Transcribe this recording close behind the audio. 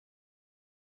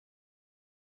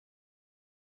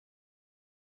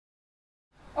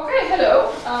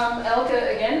Elke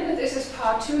again. This is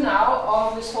part 2 now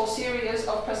of this whole series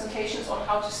of presentations on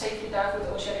how to safely dive with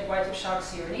oceanic white-tip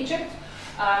sharks here in Egypt.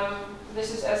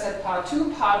 This is, as I said, part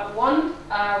 2. Part 1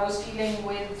 was dealing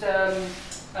with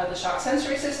the shark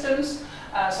sensory systems.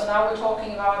 So now we're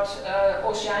talking about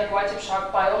oceanic white-tip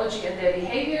shark biology and their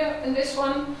behavior in this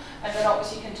one. And then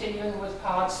obviously continuing with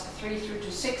parts 3 through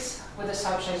to 6 with the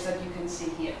subjects that you can see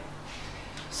here.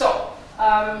 So,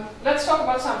 let's talk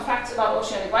about some facts about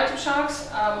oceanic white-tip sharks.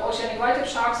 Oceanic white-tip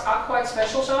sharks are quite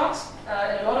special sharks.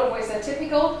 In a lot of ways they're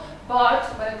typical, but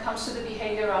when it comes to the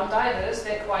behavior around divers,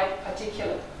 they're quite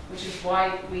particular, which is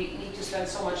why we need to spend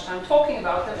so much time talking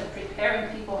about them and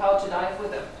preparing people how to dive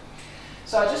with them.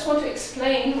 So I just want to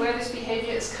explain where this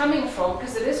behavior is coming from,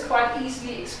 because it is quite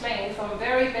easily explained from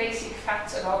very basic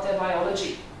facts about their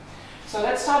biology. So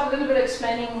let's start a little bit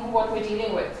explaining what we're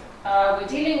dealing with. We're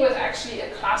dealing with actually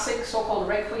a classic so-called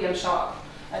requiem shark.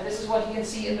 And this is what you can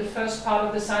see in the first part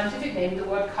of the scientific name, the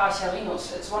word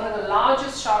Carcharinus. It's one of the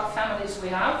largest shark families we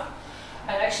have.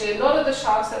 And actually a lot of the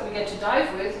sharks that we get to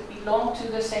dive with belong to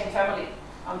the same family.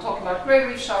 I'm talking about grey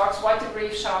reef sharks, white-tip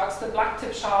reef sharks, the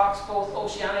black-tip sharks, both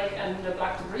oceanic and the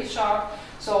black-tip reef shark.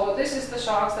 So this is the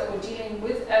sharks that we're dealing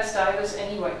with as divers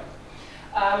anyway.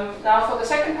 Now for the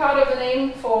second part of the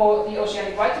name, for the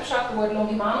oceanic white-tip shark, the word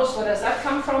longimanus, where does that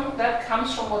come from? That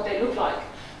comes from what they look like.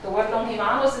 The word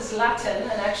longimanus is Latin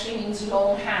and actually means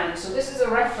long hand. So this is a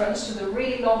reference to the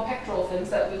really long pectoral fins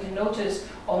that we can notice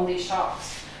on these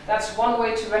sharks. That's one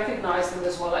way to recognize them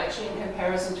as well, actually, in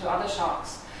comparison to other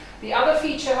sharks. The other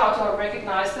feature how to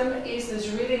recognize them is this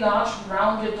really large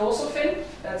rounded dorsal fin.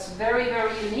 That's very,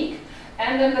 very unique.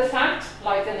 And then the fact,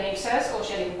 like the name says,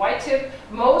 oceanic white tip,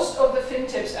 most of the fin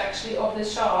tips actually of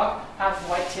this shark have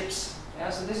white tips.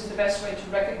 Yeah, so this is the best way to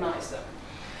recognize them.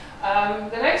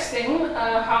 The next thing,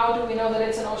 how do we know that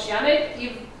it's an oceanic?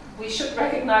 We should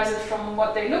recognize it from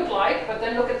what they look like, but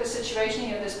then look at the situation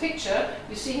here in this picture.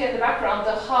 You see here in the background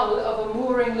the hull of a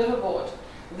mooring liverboard.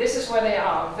 This is where they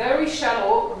are, very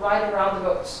shallow, right around the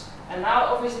boats. And now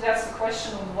obviously that's the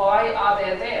question, why are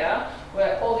they there,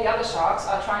 where all the other sharks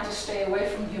are trying to stay away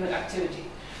from human activity.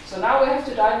 So now we have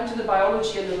to dive into the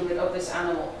biology a little bit of this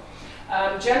animal.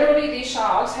 Generally these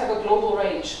sharks have a global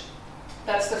range.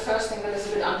 That's the first thing that is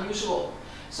a bit unusual.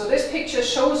 So this picture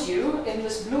shows you in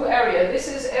this blue area, this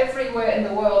is everywhere in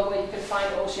the world where you can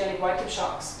find oceanic white-tip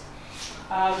sharks.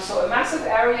 So a massive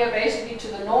area basically to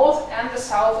the north and the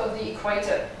south of the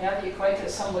equator. Yeah, the equator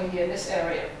is somewhere here in this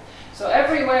area. So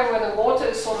everywhere where the water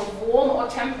is sort of warm or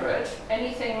temperate,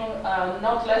 anything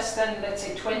not less than, let's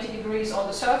say, 20 degrees on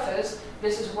the surface,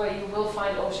 this is where you will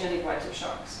find oceanic white-tip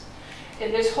sharks.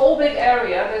 In this whole big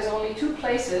area, there's only 2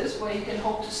 places where you can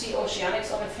hope to see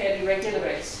oceanics on a fairly regular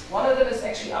basis. One of them is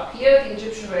actually up here, the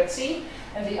Egyptian Red Sea,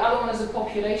 and the other one is a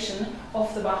population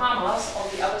of the Bahamas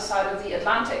on the other side of the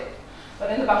Atlantic.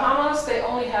 But in the Bahamas, they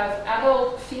only have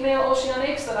adult female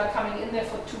oceanics that are coming in there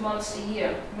for 2 months a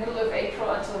year, middle of April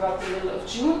until about the middle of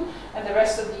June, and the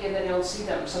rest of the year they don't see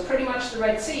them. So pretty much the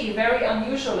Red Sea, very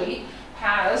unusually,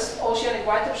 has oceanic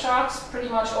white-tip sharks pretty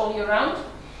much all year round.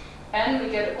 And we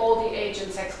get all the age and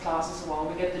sex classes as well.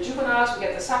 We get the juveniles, we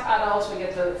get the sub-adults, we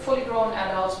get the fully grown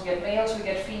adults, we get males, we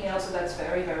get females, so that's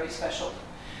very, very special.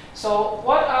 So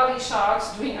what are these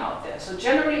sharks doing out there? So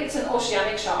generally it's an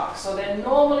oceanic shark, so they're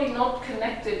normally not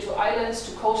connected to islands,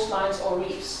 to coastlines or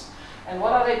reefs. And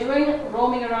what are they doing?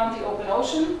 Roaming around the open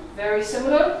ocean, very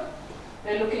similar.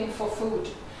 They're looking for food.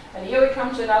 And here we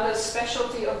come to another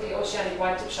specialty of the oceanic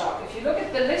white-tip shark. If you look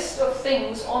at the list of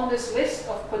things on this list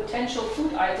of potential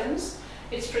food items,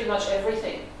 it's pretty much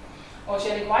everything.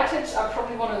 Oceanic white-tips are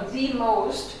probably one of the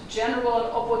most general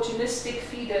and opportunistic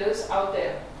feeders out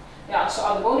there. Yeah, so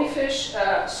other bony fish,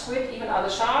 squid, even other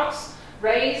sharks,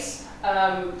 rays,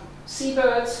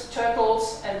 seabirds,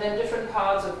 turtles, and then different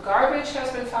parts of garbage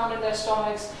has been found in their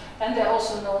stomachs, and they're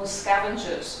also known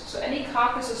scavengers. So any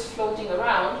carcasses floating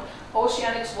around,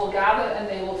 oceanics will gather and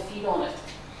they will feed on it.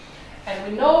 And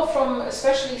we know from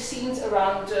especially scenes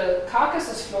around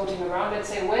carcasses floating around, let's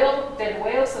say dead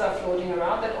whales that are floating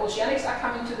around, that oceanics are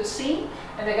coming to the scene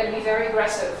and they're going to be very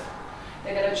aggressive.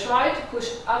 They're going to try to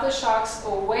push other sharks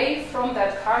away from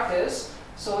that carcass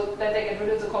so that they get rid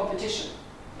of the competition.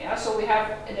 Yeah, so we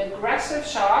have an aggressive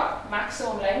shark,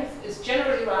 maximum length is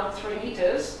generally around 3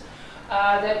 meters,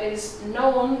 that is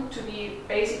known to be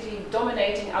basically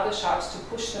dominating other sharks to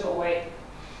push them away.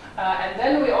 And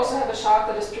then we also have a shark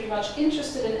that is pretty much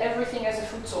interested in everything as a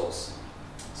food source.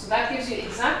 So that gives you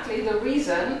exactly the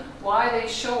reason why they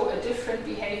show a different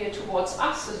behavior towards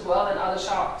us as well than other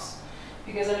sharks.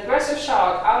 Because an aggressive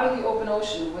shark out of the open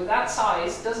ocean with that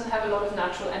size doesn't have a lot of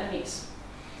natural enemies.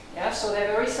 Yeah, so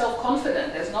they're very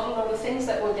self-confident. There's not a lot of things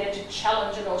that will dare to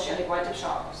challenge an oceanic white-tip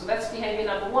shark. So that's behavior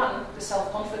number one, the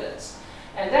self-confidence.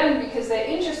 And then, because they're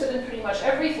interested in pretty much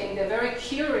everything, they're very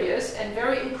curious and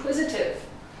very inquisitive.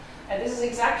 And this is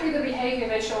exactly the behavior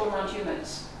they show around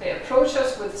humans. They approach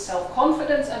us with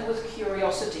self-confidence and with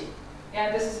curiosity.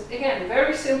 And this is, again,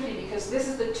 very simply because this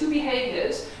is the two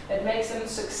behaviors that makes them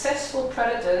successful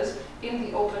predators in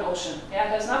the open ocean. Yeah,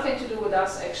 it has nothing to do with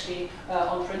us, actually,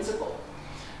 on principle.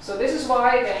 So this is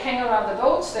why they hang around the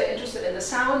boats. They're interested in the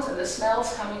sounds and the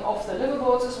smells coming off the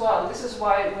liverboards as well. And this is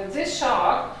why with this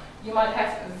shark, you might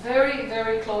have very,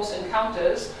 very close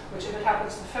encounters, which if it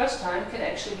happens the first time, can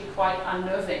actually be quite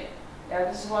unnerving. Yeah,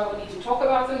 this is why we need to talk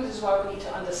about them. This is why we need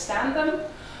to understand them.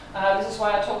 This is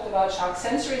why I talked about shark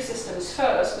sensory systems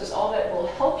first, because all that will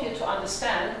help you to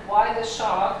understand why the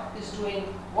shark is doing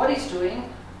what he's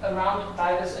doing around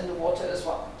divers in the water as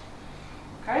well.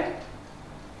 Okay?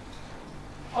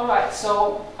 Alright,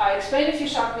 so I explained a few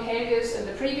shark behaviors in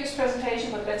the previous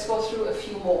presentation, but let's go through a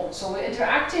few more. So we're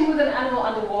interacting with an animal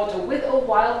underwater, with a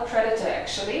wild predator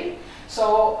actually.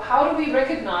 So how do we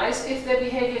recognize if their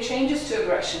behavior changes to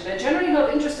aggression? They're generally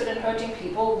not interested in hurting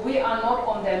people. We are not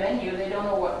on their menu. They don't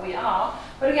know what we are.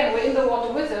 But again, we're in the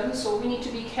water with them, so we need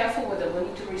to be careful with them. We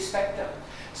need to respect them.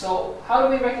 So how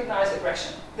do we recognize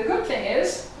aggression? The good thing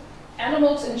is,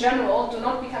 animals in general do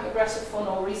not become aggressive for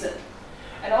no reason.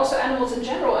 And also animals in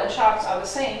general, and sharks are the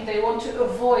same, they want to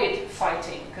avoid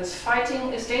fighting, because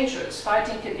fighting is dangerous.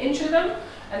 Fighting can injure them,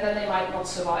 and then they might not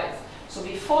survive. So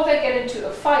before they get into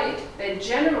a fight, they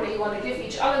generally want to give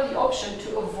each other the option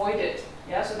to avoid it.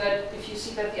 Yeah, so that if you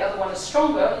see that the other one is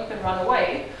stronger, you can run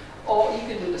away, or you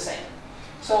can do the same.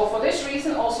 So for this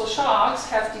reason, also sharks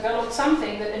have developed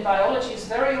something that in biology is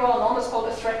very well known. It's called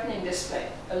a threatening display.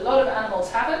 A lot of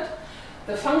animals have it.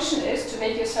 The function is to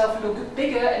make yourself look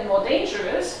bigger and more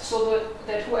dangerous, so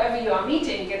that whoever you are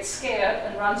meeting gets scared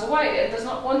and runs away and does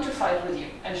not want to fight with you.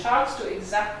 And sharks do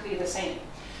exactly the same.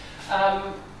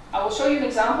 I will show you an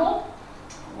example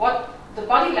what the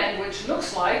body language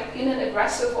looks like in an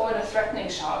aggressive or in a threatening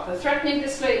shark. The threatening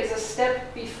display is a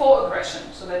step before aggression,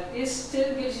 so that this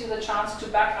still gives you the chance to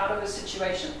back out of a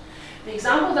situation. The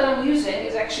example that I'm using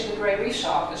is actually the grey reef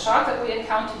shark, a shark that we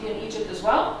encountered here in Egypt as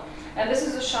well. And this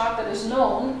is a shark that is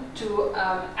known to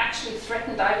actually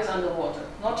threaten divers underwater.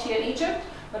 Not here in Egypt,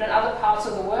 but in other parts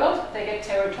of the world. They get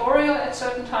territorial at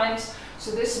certain times,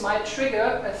 so this might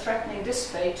trigger a threatening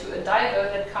display to a diver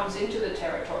that comes into the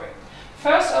territory.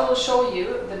 First, I will show you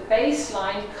the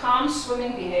baseline calm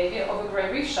swimming behavior of a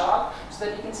grey reef shark, so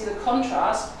that you can see the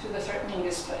contrast to the threatening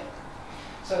display.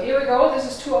 So here we go. This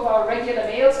is two of our regular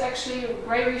males, actually,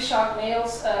 grey reef shark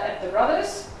males at the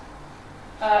rudders.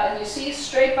 And you see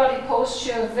straight body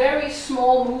posture, very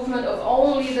small movement of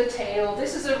only the tail.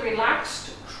 This is a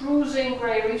relaxed, cruising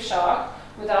grey reef shark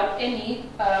without any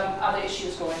other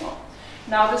issues going on.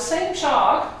 Now the same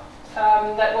shark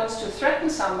that wants to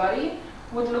threaten somebody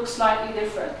would look slightly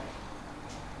different.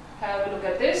 Have a look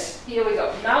at this. Here we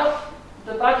go. Now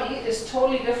the body is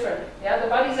totally different. Yeah, the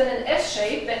body's in an S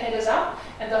shape, the head is up,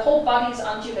 and the whole body is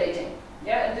undulating.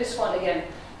 Yeah, and this one again.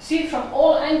 See, from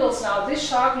all angles now, this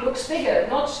shark looks bigger.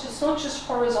 It's not just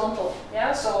horizontal.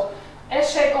 Yeah, so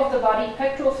S shape of the body,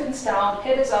 pectoral fins down,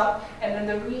 head is up, and then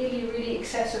the really, really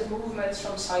excessive movements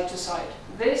from side to side.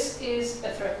 This is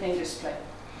a threatening display.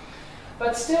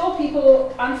 But still,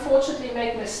 people unfortunately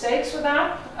make mistakes with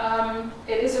that.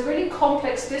 It is a really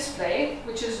complex display,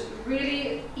 which is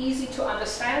really easy to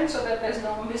understand, so that there's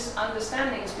no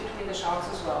misunderstandings between the sharks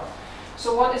as well.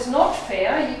 So what is not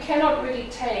fair, you cannot really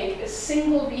take a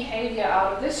single behavior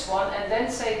out of this one and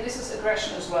then say this is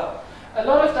aggression as well. A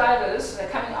lot of divers, they're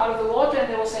coming out of the water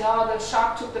and they will say, oh, the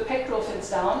shark took the pectoral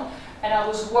fins down and I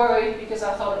was worried because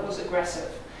I thought it was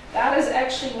aggressive. That is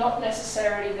actually not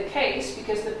necessarily the case,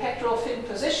 because the pectoral fin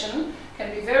position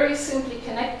can be very simply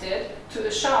connected to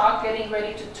the shark getting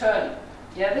ready to turn.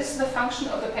 Yeah, this is the function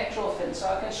of the pectoral fin. So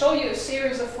I can show you a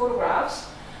series of photographs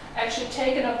actually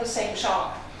taken of the same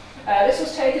shark. This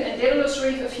was taken in Daedalus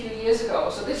Reef a few years ago.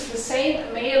 So this is the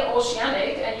same male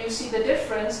oceanic, and you see the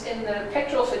difference in the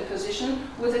pectoral fin position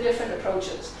with the different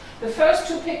approaches. The first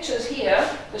two pictures here,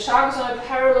 the shark is on a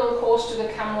parallel course to the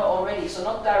camera already, so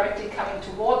not directly coming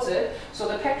towards it. So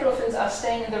the pectoral fins are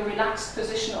staying in the relaxed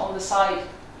position on the side.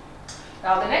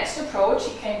 Now the next approach,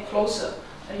 he came closer.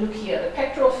 And look here, the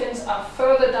pectoral fins are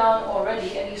further down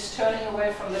already, and he's turning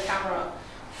away from the camera.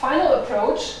 Final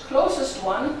approach, closest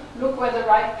one, look where the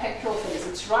right pectoral fin is.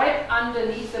 It's right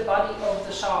underneath the body of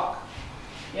the shark.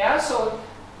 Yeah, so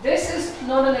this is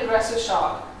not an aggressive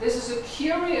shark. This is a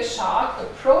curious shark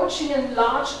approaching a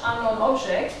large unknown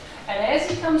object, And as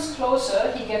he comes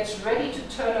closer, he gets ready to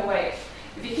turn away.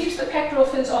 If he keeps the pectoral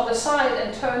fins on the side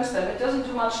and turns them, it doesn't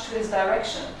do much to his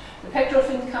direction. The pectoral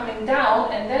fin coming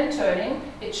down and then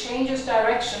turning, it changes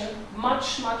direction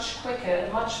much, much quicker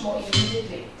and much more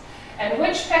immediately. And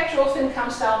which pectoral fin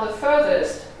comes down the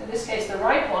furthest, in this case the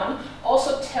right one,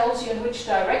 also tells you in which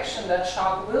direction that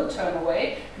shark will turn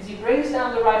away, because he brings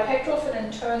down the right pectoral fin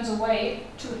and turns away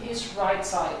to his right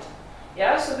side.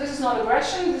 Yeah, so this is not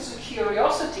aggression, this is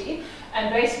curiosity,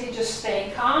 and basically just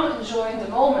staying calm, enjoying the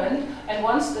moment, and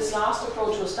once this last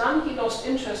approach was done, he lost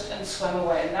interest and swam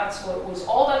away. And that's what was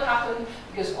all that happened,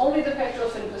 because only the pectoral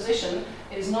fin position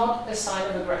is not a sign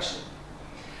of aggression.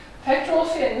 Pectoral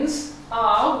fins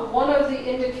are one of the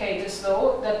indicators,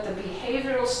 though, that the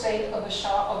behavioral state of a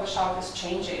shark is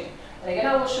changing. And again,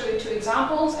 I will show you two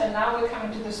examples, and now we're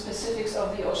coming to the specifics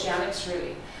of the oceanics,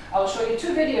 really. I will show you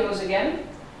two videos again.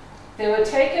 They were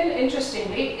taken,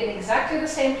 interestingly, in exactly the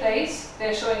same place.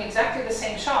 They're showing exactly the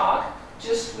same shark,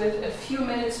 just with a few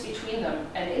minutes between them.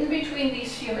 And in between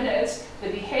these few minutes, the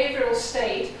behavioral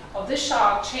state of this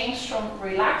shark changed from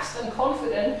relaxed and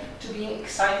confident to being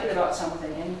excited about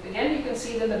something. And again, you can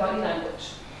see it in the body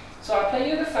language. So I'll play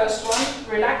you the first one,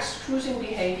 relaxed cruising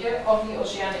behavior of the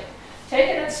Oceanic.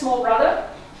 Taken at small brother,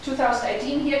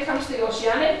 2018, here comes the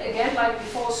Oceanic, again like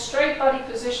before, straight body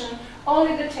position,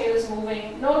 only the tail is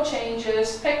moving, no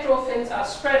changes, pectoral fins are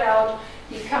spread out.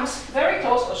 He comes very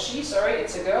close, or she, sorry,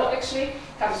 it's a girl actually,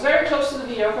 comes very close to the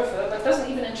videographer, but doesn't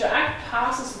even interact,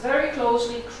 passes very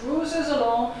closely, cruises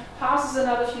along, passes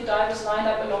another few divers lined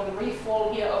up along the reef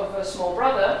wall here of small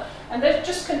brother, and then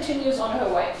just continues on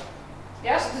her way.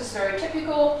 Yes, this is very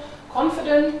typical,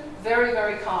 confident, very,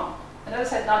 very calm. And as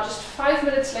I said, now just 5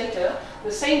 minutes later,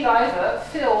 the same diver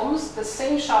films the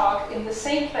same shark in the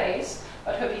same place,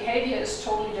 but her behavior is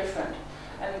totally different.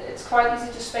 And it's quite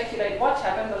easy to speculate what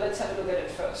happened, but let's have a look at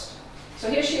it first. So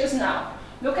here she is now.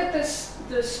 Look at this,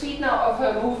 the speed now of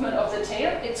her movement of the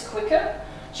tail. It's quicker.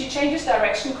 She changes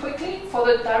direction quickly. For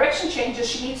the direction changes,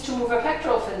 she needs to move her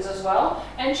pectoral fins as well.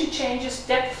 And she changes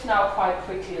depth now quite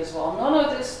quickly as well. None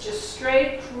of this, just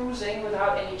straight cruising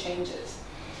without any changes.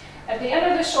 At the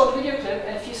end of this short video clip,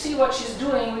 and if you see what she's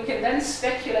doing, we can then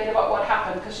speculate about what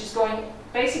happened, because she's going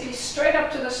basically straight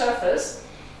up to the surface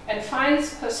and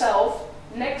finds herself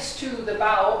next to the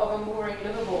bow of a mooring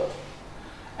liveaboard.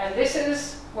 And this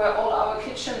is where all our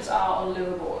kitchens are on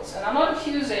liveaboards. And I'm not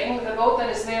accusing the boat that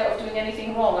is there of doing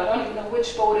anything wrong. I don't even know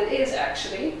which boat it is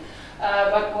actually.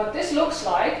 But what this looks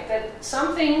like, that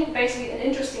something, basically an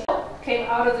interesting came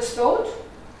out of this boat,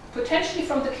 potentially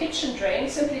from the kitchen drain,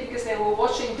 simply because they were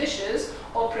washing dishes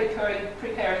or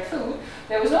preparing food.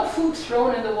 There was no food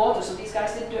thrown in the water, so these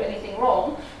guys didn't do anything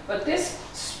wrong. But this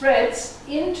spreads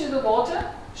into the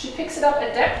water. She picks it up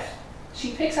at depth.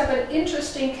 She picks up an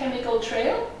interesting chemical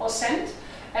trail or scent,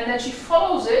 and then she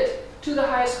follows it to the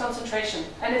highest concentration.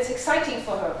 And it's exciting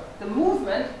for her. The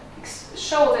movement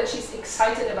shows that she's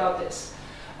excited about this.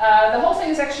 The whole thing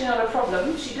is actually not a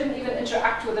problem. She didn't even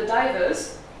interact with the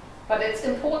divers. But it's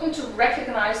important to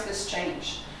recognize this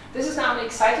change. This is now an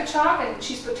excited shark, and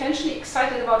she's potentially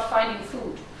excited about finding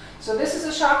food. So this is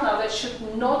a shark now that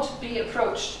should not be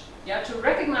approached. Yeah, to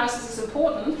recognize this is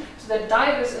important so that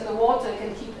divers in the water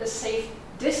can keep a safe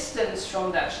distance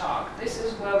from that shark. This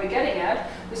is where we're getting at.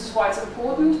 This is why it's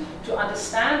important to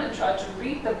understand and try to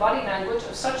read the body language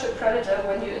of such a predator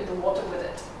when you're in the water with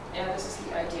it. Yeah, this is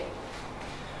the idea.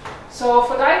 So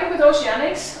for diving with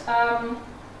oceanics,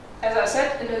 as I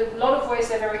said, in a lot of ways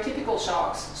they're very typical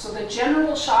sharks. So the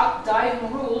general shark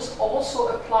diving rules also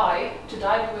apply to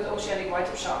diving with oceanic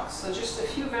whitetip sharks. So just a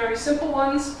few very simple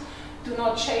ones. Do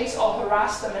not chase or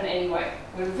harass them in any way.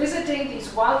 We're visiting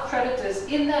these wild predators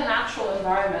in their natural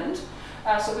environment,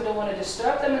 so we don't want to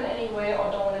disturb them in any way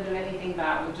or don't want to do anything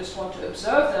bad. We just want to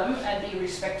observe them and be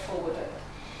respectful with it.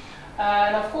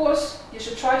 And of course, you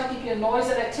should try to keep your noise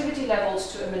and activity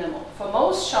levels to a minimum. For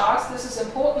most sharks, this is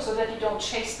important so that you don't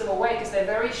chase them away, because they're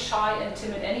very shy and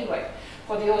timid anyway.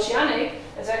 For the oceanic,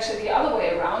 it's actually the other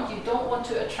way around. You don't want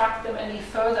to attract them any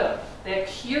further. They're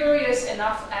curious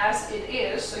enough as it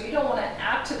is, so you don't want to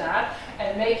add to that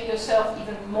and make yourself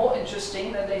even more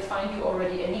interesting than they find you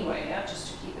already anyway, yeah?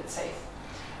 Just to keep it safe.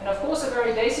 And of course, a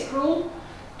very basic rule,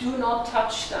 do not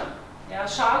touch them. Yeah,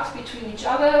 sharks between each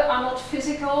other are not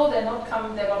physical, they're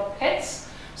not pets,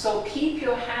 so keep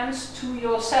your hands to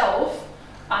yourself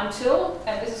until,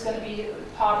 and this is going to be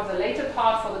part of the later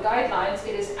part for the guidelines,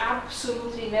 it is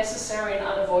absolutely necessary and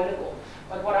unavoidable.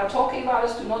 But what I'm talking about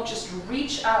is do not just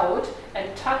reach out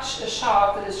and touch a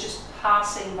shark that is just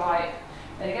passing by.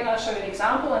 And again, I'll show you an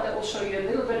example, and that will show you a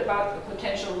little bit about the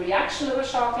potential reaction of a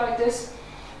shark like this.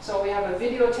 So we have a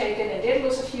video taken in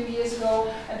Daedalus a few years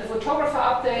ago, and the photographer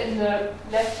up there in the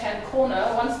left-hand corner,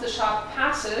 once the shark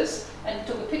passes and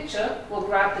took a picture, will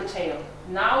grab the tail.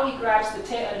 Now he grabs the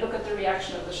tail and look at the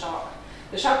reaction of the shark.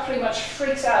 The shark pretty much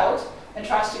freaks out and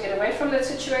tries to get away from that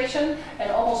situation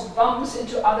and almost bumps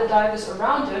into other divers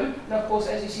around him. And of course,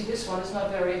 as you see, this one is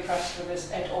not very impressed with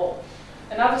this at all.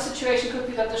 Another situation could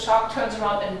be that the shark turns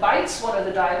around and bites one of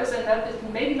the divers, and that is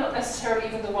maybe not necessarily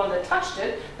even the one that touched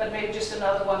it, but maybe just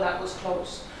another one that was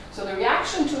close. So the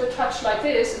reaction to a touch like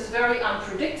this is very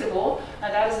unpredictable,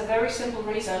 and that is a very simple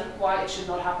reason why it should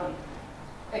not happen.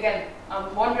 Again,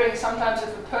 I'm wondering sometimes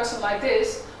if a person like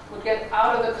this would get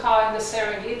out of the car in the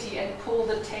Serengeti and pull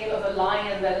the tail of a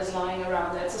lion that is lying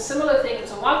around there. It's a similar thing,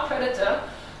 it's a wild predator,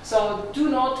 so do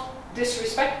not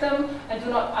disrespect them and do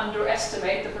not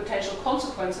underestimate the potential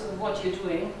consequences of what you're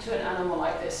doing to an animal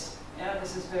like this. Yeah,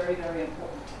 this is very, very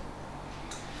important.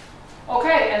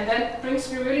 Okay, and that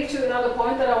brings me really to another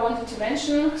point that I wanted to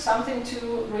mention, something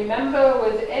to remember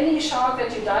with any shark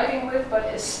that you're diving with,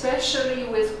 but especially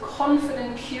with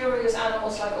confident, curious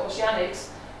animals like oceanics.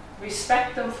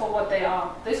 Respect them for what they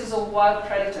are. This is a wild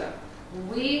predator.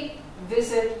 We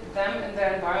visit them in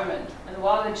their environment, and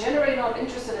while they're generally not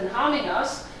interested in harming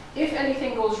us, if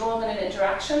anything goes wrong in an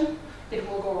interaction, it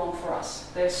will go wrong for us.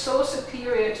 They're so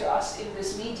superior to us in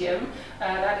this medium,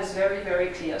 that is very, very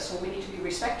clear. So we need to be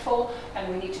respectful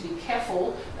and we need to be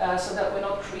careful so that we're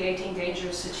not creating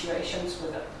dangerous situations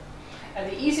with them. And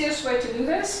the easiest way to do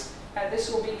this, and this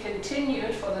will be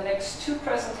continued for the next 2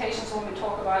 presentations when we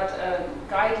talk about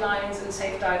guidelines and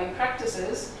safe diving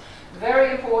practices.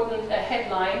 Very important, a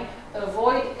headline: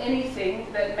 avoid anything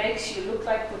that makes you look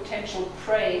like potential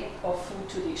prey or food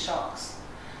to these sharks.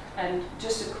 And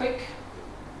just a quick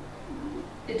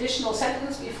additional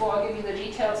sentence before I give you the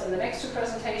details in the next 2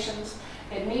 presentations.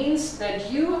 It means that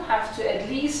you have to at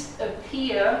least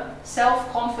appear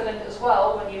self-confident as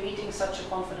well when you're meeting such a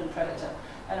confident predator.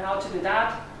 And how to do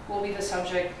that will be the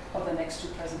subject of the next 2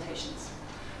 presentations.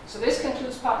 So this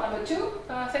concludes part number 2.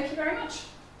 Thank you very much.